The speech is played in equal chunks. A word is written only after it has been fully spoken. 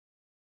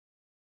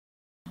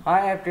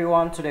Hi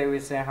everyone, today we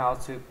see how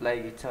to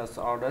play guitar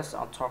orders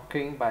on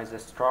talking by the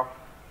stroke.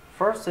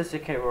 First is the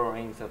keyboard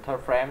in the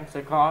third frame.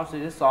 The chords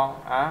is the song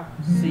are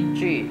C,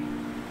 G,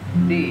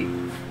 D,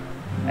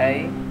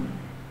 A,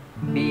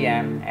 B,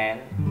 M, and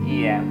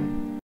E,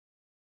 M.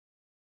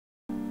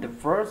 The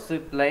first to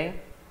play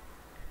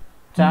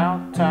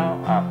down,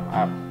 down, up,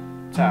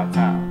 down,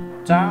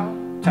 down,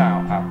 down,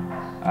 down,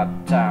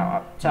 up, down,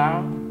 up,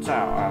 down,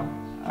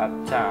 down,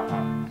 up, down,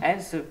 up,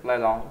 and to play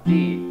long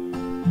D.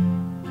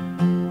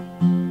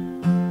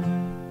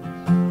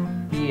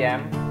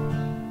 M,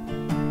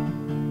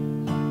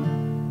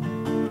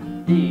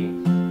 D,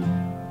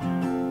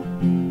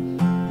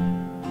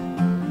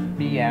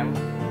 B, M,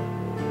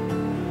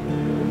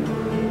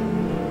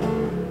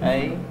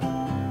 A,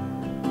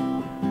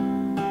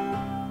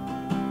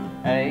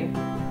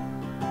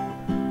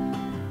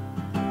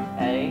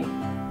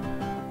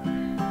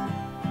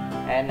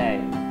 and A.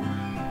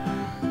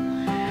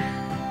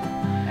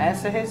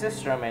 As his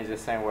instrument is the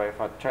same way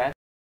for track.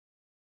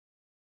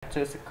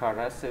 To the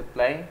chorus to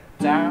play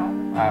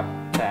down, up,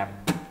 tap,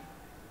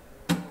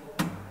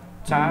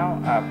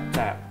 down, up,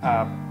 tap,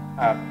 up,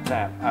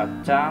 tap,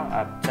 up, down,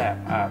 up, tap,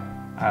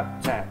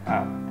 up, tap,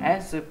 up,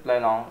 and to play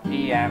long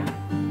E, M,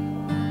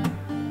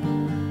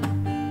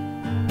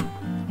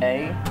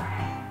 A,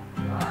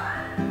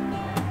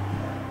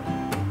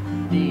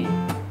 D,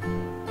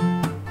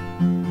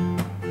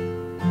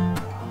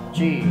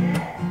 G.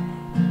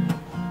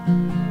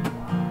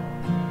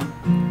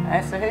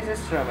 As his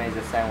instrument is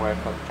the same way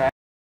for track.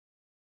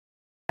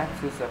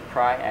 To the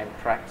prime and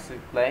track to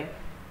play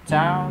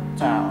down,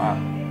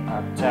 down,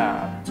 up,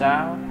 down,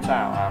 down,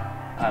 down,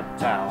 up,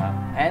 down, up,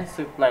 and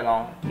to play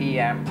long E,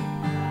 M,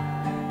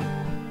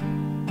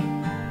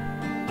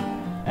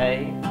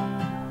 A,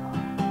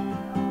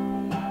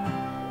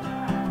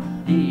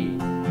 D,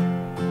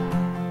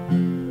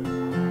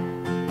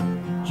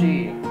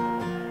 G.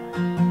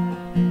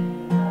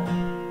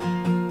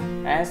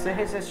 And so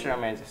his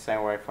instrument is the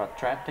same way for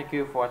track. Thank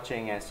you for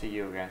watching and see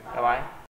you again. Bye bye.